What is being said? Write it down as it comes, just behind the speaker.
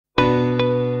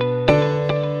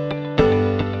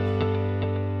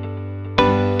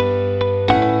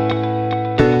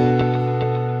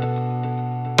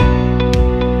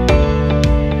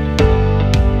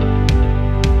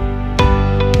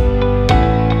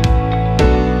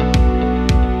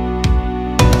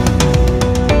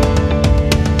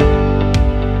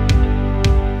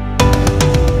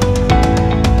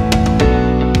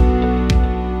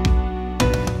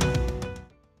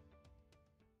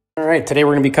today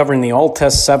we're going to be covering the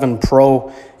All-Test 7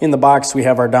 Pro. In the box we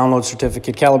have our download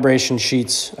certificate, calibration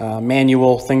sheets,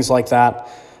 manual, things like that.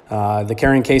 The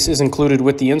carrying case is included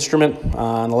with the instrument.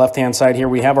 On the left-hand side here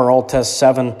we have our All-Test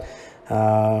 7.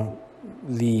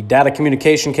 The data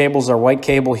communication cables, our white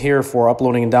cable here for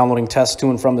uploading and downloading tests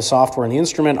to and from the software and the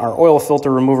instrument. Our oil filter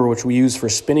remover, which we use for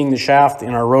spinning the shaft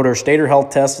in our rotor stator health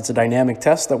test. It's a dynamic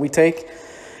test that we take.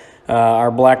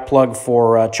 Our black plug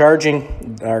for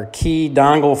charging, our key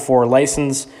dongle for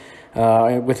license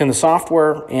within the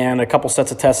software, and a couple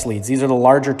sets of test leads. These are the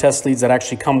larger test leads that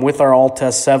actually come with our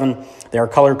All-Test 7. They are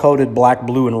color-coded black,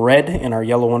 blue, and red, and our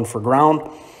yellow one for ground.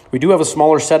 We do have a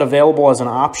smaller set available as an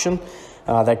option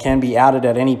that can be added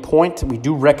at any point. We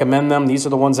do recommend them. These are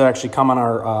the ones that actually come on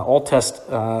our All-Test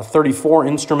 34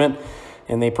 instrument,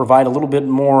 and they provide a little bit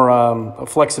more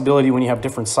flexibility when you have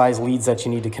different size leads that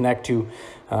you need to connect to.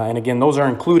 And again, those are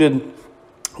included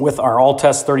with our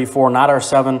All-Test 34, not our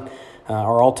 7.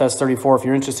 Our All-Test 34, if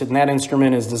you're interested in that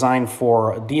instrument, is designed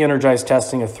for de-energized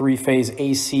testing of three-phase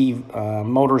AC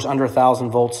motors under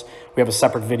 1,000 volts. We have a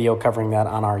separate video covering that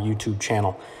on our YouTube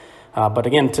channel. But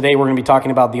again, today we're going to be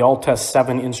talking about the All-Test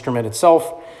 7 instrument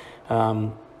itself.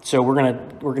 So we're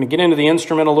gonna get into the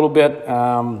instrument a little bit.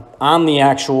 On the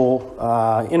actual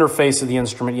interface of the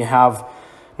instrument, you have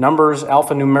numbers,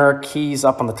 alphanumeric keys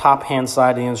up on the top hand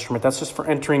side of the instrument. That's just for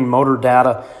entering motor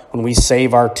data when we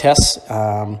save our tests.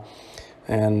 And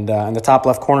in the top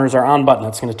left corner is our on button.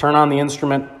 That's going to turn on the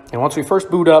instrument. And once we first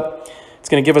boot up, it's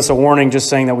going to give us a warning just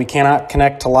saying that we cannot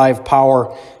connect to live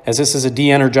power, as this is a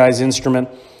de-energized instrument.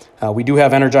 We do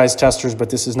have energized testers, but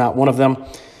this is not one of them.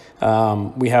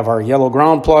 We have our yellow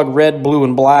ground plug, red, blue,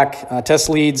 and black test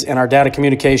leads, and our data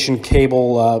communication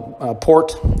cable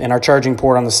port, and our charging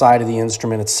port on the side of the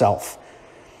instrument itself.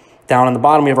 Down on the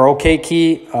bottom, we have our OK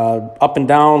key, up and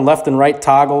down, left and right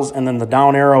toggles, and then the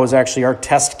down arrow is actually our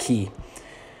test key.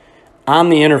 On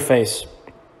the interface,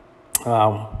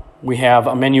 we have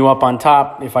a menu up on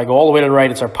top. If I go all the way to the right,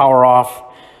 it's our power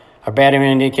off. Our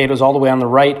battery indicators all the way on the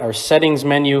right. Our settings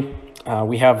menu.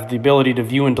 We have the ability to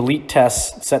view and delete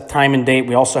tests, set time and date.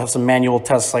 We also have some manual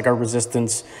tests like our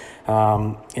resistance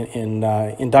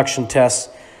induction tests.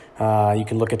 You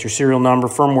can look at your serial number,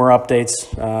 firmware updates,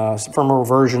 firmware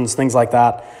versions, things like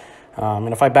that.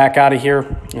 And if I back out of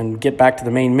here and get back to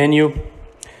the main menu,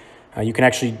 you can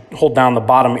actually hold down the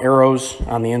bottom arrows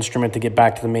on the instrument to get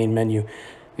back to the main menu.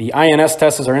 The I&S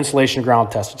test is our insulation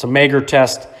ground test. It's a Mager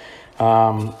test.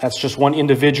 That's just one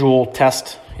individual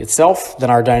test itself. Then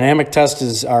our dynamic test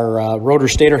is our rotor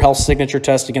stator health signature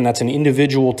test. Again, that's an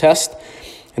individual test.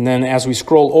 And then as we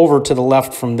scroll over to the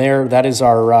left from there, that is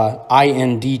our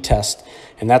I&D test.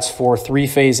 And that's for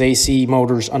three-phase AC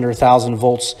motors under 1,000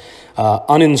 volts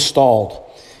uninstalled.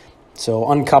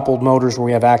 So uncoupled motors where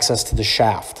we have access to the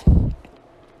shaft.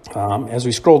 As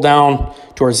we scroll down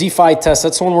to our Z-Fi test,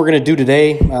 that's the one we're going to do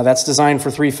today. That's designed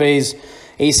for three-phase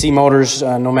AC motors,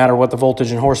 no matter what the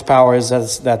voltage and horsepower is,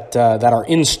 that are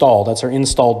installed. That's our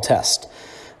installed test.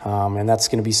 And that's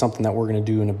going to be something that we're going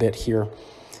to do in a bit here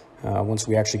once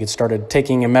we actually get started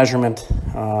taking a measurement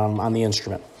on the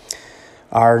instrument.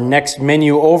 Our next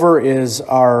menu over is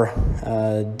our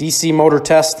DC motor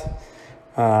test.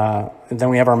 And then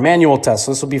we have our manual test.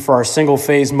 So this will be for our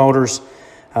single-phase motors.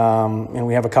 And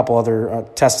we have a couple other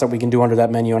tests that we can do under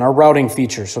that menu, and our routing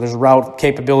feature. So there's a route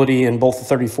capability in both the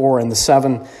 34 and the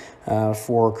 7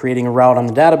 for creating a route on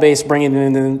the database, bringing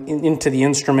it into the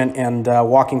instrument, and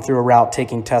walking through a route,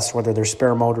 taking tests, whether they're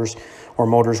spare motors or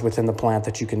motors within the plant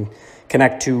that you can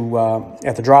connect to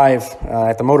at the drive,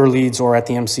 at the motor leads, or at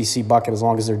the MCC bucket, as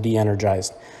long as they're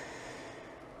de-energized.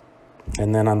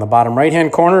 And then on the bottom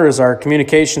right-hand corner is our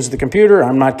communications to the computer.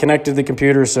 I'm not connected to the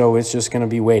computer, so it's just going to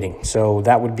be waiting. So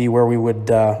that would be where we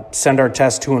would send our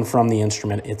test to and from the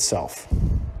instrument itself.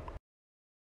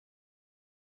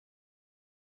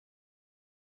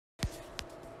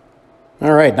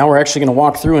 All right, now we're actually going to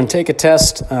walk through and take a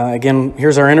test. Again,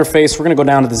 here's our interface. We're going to go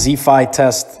down to the Z-Fi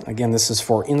test. Again, this is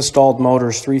for installed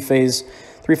motors, three-phase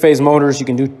motors. You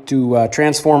can do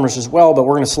transformers as well, but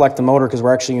we're going to select the motor because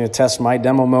we're actually going to test my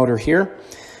demo motor here.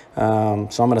 So I'm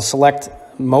going to select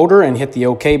motor and hit the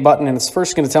OK button, and it's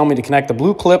first going to tell me to connect the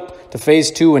blue clip to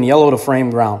phase 2 and yellow to frame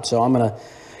ground. So I'm going to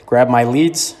grab my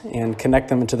leads and connect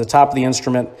them into the top of the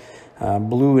instrument,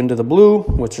 blue into the blue,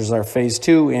 which is our phase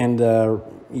 2, and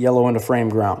yellow into frame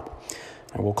ground.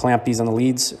 And we'll clamp these on the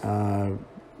leads.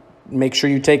 Make sure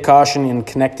you take caution in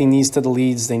connecting these to the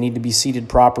leads. They need to be seated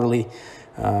properly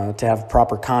to have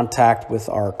proper contact with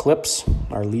our clips,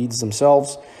 our leads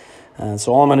themselves.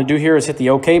 So all I'm going to do here is hit the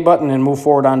OK button and move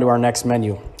forward onto our next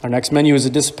menu. Our next menu is a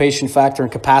dissipation factor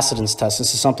and capacitance test.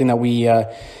 This is something that we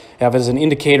have as an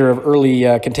indicator of early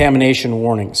contamination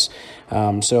warnings.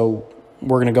 So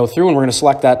we're going to go through and we're going to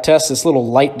select that test. This little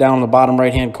light down in the bottom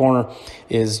right-hand corner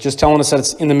is just telling us that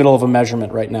it's in the middle of a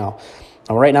measurement right now.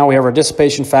 Now, right now we have our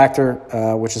dissipation factor,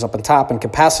 which is up on top, and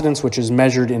capacitance, which is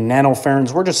measured in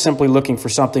nanofarads. We're just simply looking for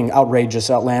something outrageous,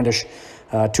 outlandish,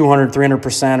 200,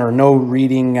 300%, or no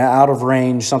reading, out of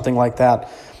range, something like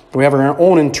that. We have our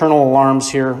own internal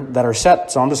alarms here that are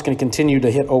set, so I'm just going to continue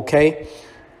to hit OK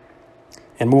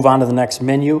and move on to the next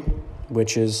menu,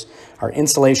 which is our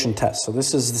insulation test. So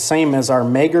this is the same as our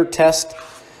Mager test,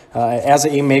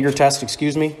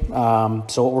 excuse me.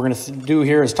 So what we're going to do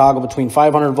here is toggle between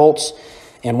 500 volts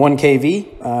and 1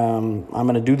 kV. I'm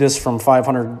going to do this from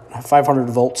 500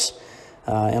 volts.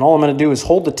 And all I'm going to do is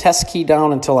hold the test key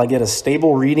down until I get a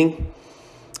stable reading.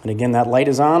 And again, that light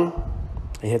is on.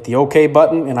 I hit the OK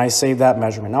button and I save that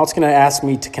measurement. Now it's going to ask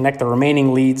me to connect the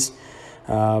remaining leads,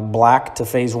 black to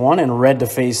phase 1 and red to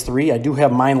phase 3. I do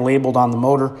have mine labeled on the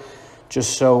motor,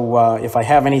 just so if I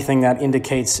have anything that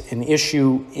indicates an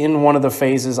issue in one of the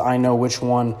phases, I know which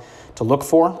one to look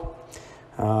for.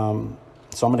 So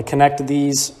I'm going to connect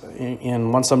these,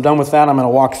 and once I'm done with that, I'm going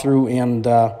to walk through and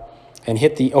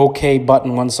hit the OK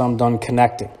button once I'm done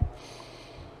connecting.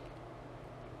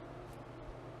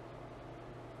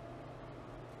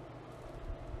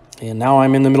 And now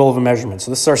I'm in the middle of a measurement.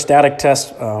 So this is our static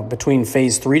test between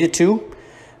phase 3 to 2.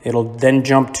 It'll then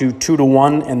jump to 2 to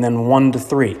 1 and then 1 to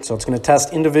 3. So it's going to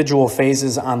test individual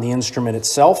phases on the instrument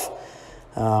itself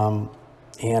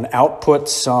and output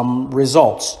some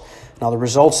results. Now the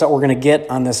results that we're going to get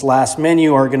on this last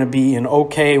menu are going to be in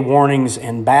OK, warnings,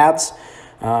 and bads.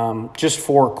 Just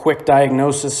for quick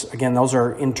diagnosis, again, those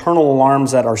are internal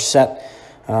alarms that are set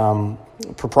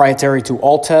proprietary to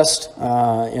all test.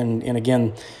 And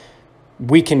again,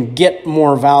 we can get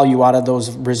more value out of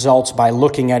those results by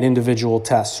looking at individual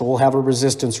tests. So we'll have a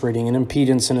resistance reading, an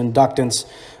impedance, an inductance,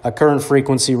 a current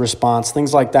frequency response,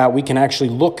 things like that. We can actually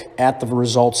look at the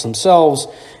results themselves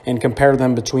and compare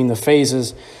them between the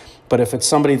phases. But if it's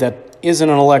somebody that isn't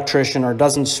an electrician or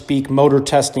doesn't speak motor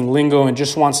testing lingo and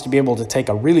just wants to be able to take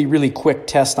a really, really quick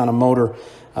test on a motor,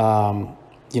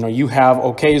 you have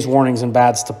OKs, warnings, and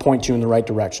bads to point you in the right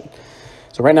direction.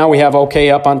 So right now we have OK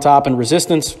up on top and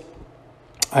resistance.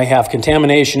 I have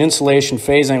contamination, insulation,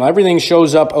 phase angle. Everything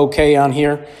shows up OK on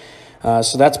here.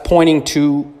 So that's pointing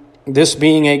to this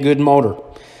being a good motor.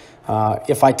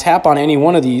 If I tap on any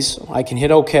one of these, I can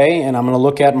hit OK, and I'm going to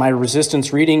look at my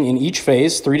resistance reading in each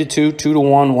phase, 3 to 2, 2 to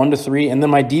 1, 1 to 3, and then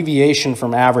my deviation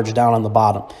from average down on the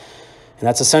bottom. And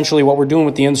that's essentially what we're doing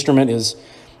with the instrument is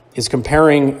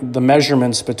comparing the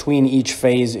measurements between each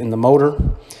phase in the motor.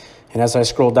 And as I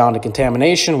scroll down to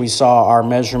contamination, we saw our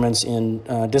measurements in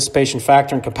dissipation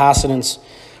factor and capacitance.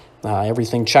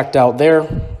 Everything checked out there.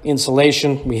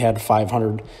 Insulation, we had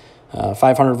 500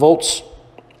 volts.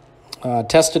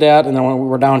 Tested at, and then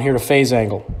we're down here to phase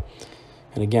angle.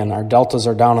 And again, our deltas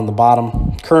are down on the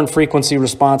bottom. Current frequency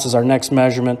response is our next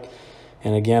measurement.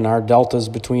 And again, our deltas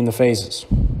between the phases.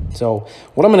 So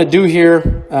what I'm going to do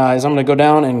here is I'm going to go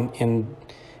down and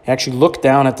actually look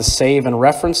down at the save and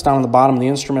reference down on the bottom of the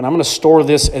instrument. I'm going to store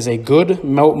this as a good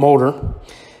motor,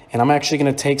 and I'm actually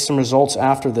going to take some results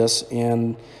after this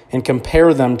and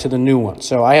compare them to the new one.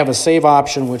 So I have a save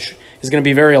option, which is going to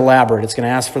be very elaborate. It's going to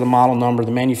ask for the model number,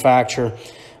 the manufacturer,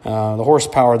 the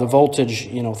horsepower, the voltage,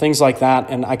 things like that.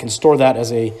 And I can store that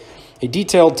as a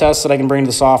detailed test that I can bring to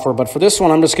the software. But for this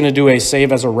one, I'm just going to do a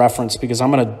save as a reference because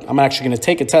I'm actually going to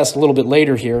take a test a little bit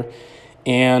later here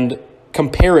and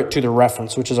compare it to the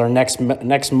reference, which is our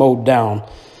next mode down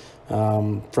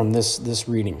from this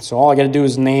reading. So all I got to do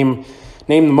is name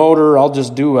the motor. I'll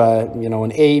just do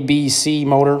an ABC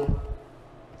motor,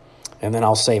 and then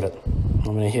I'll save it.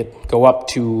 I'm going to go up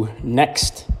to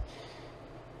next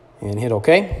and hit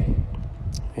OK.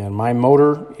 And my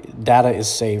motor data is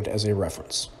saved as a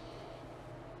reference.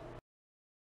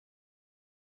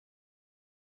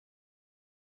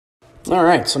 All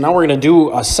right, so now we're going to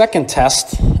do a second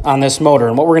test on this motor.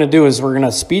 And what we're going to do is we're going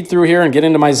to speed through here and get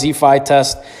into my Z5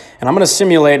 test. And I'm going to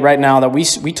simulate right now that we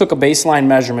took a baseline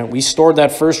measurement. We stored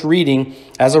that first reading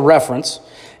as a reference.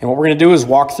 And what we're going to do is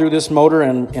walk through this motor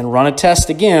and run a test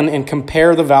again and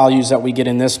compare the values that we get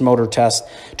in this motor test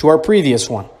to our previous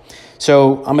one.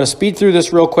 So I'm going to speed through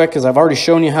this real quick because I've already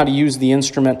shown you how to use the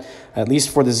instrument, at least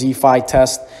for the Z5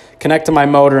 test. Connect to my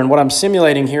motor. And what I'm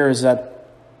simulating here is that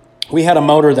we had a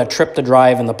motor that tripped the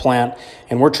drive in the plant,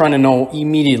 and we're trying to know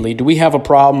immediately, do we have a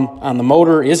problem on the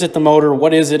motor? Is it the motor?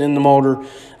 What is it in the motor?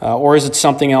 Or is it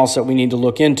something else that we need to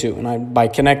look into? And by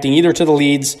connecting either to the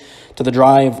leads, to the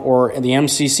drive, or the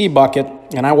MCC bucket,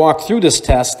 and I walk through this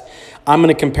test, I'm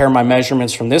going to compare my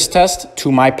measurements from this test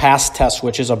to my past test,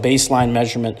 which is a baseline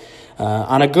measurement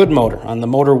on a good motor, on the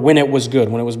motor when it was good,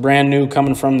 when it was brand new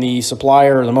coming from the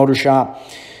supplier or the motor shop.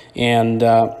 And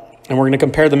we're going to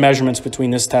compare the measurements between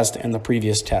this test and the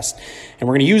previous test. And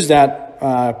we're going to use that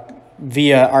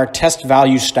via our test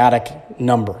value static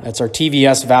number. That's our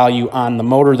TVS value on the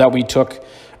motor that we took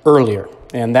earlier.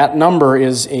 And that number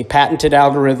is a patented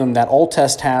algorithm that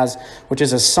All-Test has, which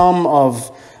is a sum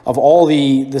of all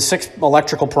the 6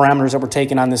 electrical parameters that were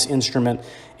taken on this instrument.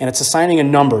 And it's assigning a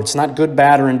number. It's not good,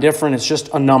 bad, or indifferent. It's just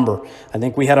a number. I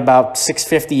think we had about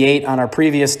 658 on our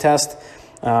previous test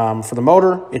for the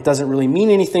motor. It doesn't really mean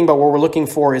anything, but what we're looking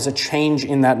for is a change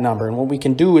in that number. And what we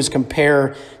can do is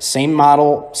compare same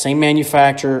model, same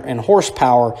manufacturer, and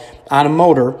horsepower on a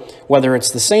motor, whether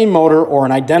it's the same motor or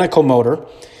an identical motor,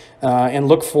 and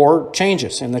look for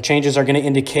changes. And the changes are going to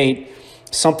indicate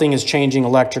something is changing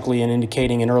electrically and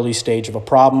indicating an early stage of a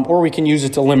problem, or we can use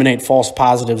it to eliminate false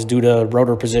positives due to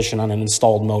rotor position on an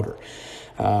installed motor.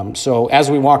 So as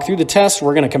we walk through the test,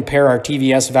 we're going to compare our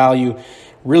TVS value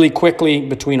really quickly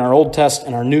between our old test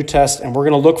and our new test, and we're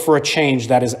going to look for a change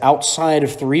that is outside of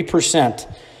 3%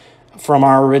 from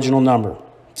our original number.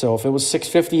 So if it was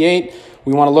 658,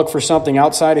 we want to look for something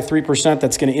outside of 3%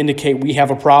 that's going to indicate we have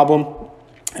a problem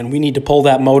and we need to pull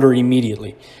that motor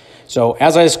immediately. So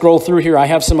as I scroll through here, I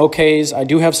have some okays, I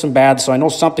do have some bads, so I know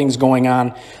something's going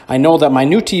on. I know that my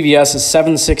new TVS is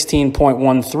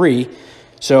 716.13,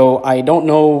 so I don't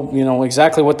know,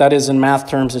 exactly what that is in math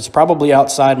terms. It's probably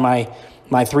outside my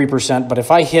 3%, but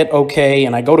if I hit OK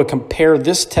and I go to compare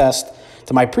this test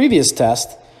to my previous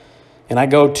test, and I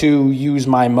go to use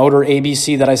my motor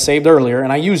ABC that I saved earlier,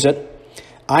 and I use it,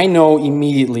 I know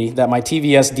immediately that my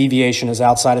TVS deviation is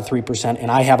outside of 3%, and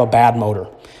I have a bad motor.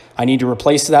 I need to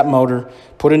replace that motor,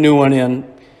 put a new one in,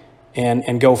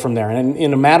 and go from there. And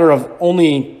in a matter of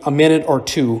only a minute or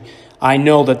two, I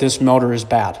know that this motor is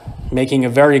bad. Making a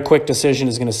very quick decision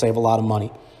is going to save a lot of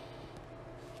money.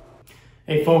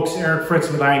 Hey folks, Eric Fritz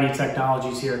with I&E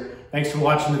Technologies here. Thanks for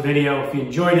watching the video. If you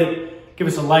enjoyed it, give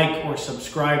us a like or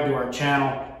subscribe to our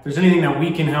channel. If there's anything that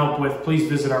we can help with, please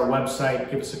visit our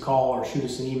website, give us a call, or shoot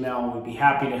us an email. We'd be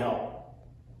happy to help.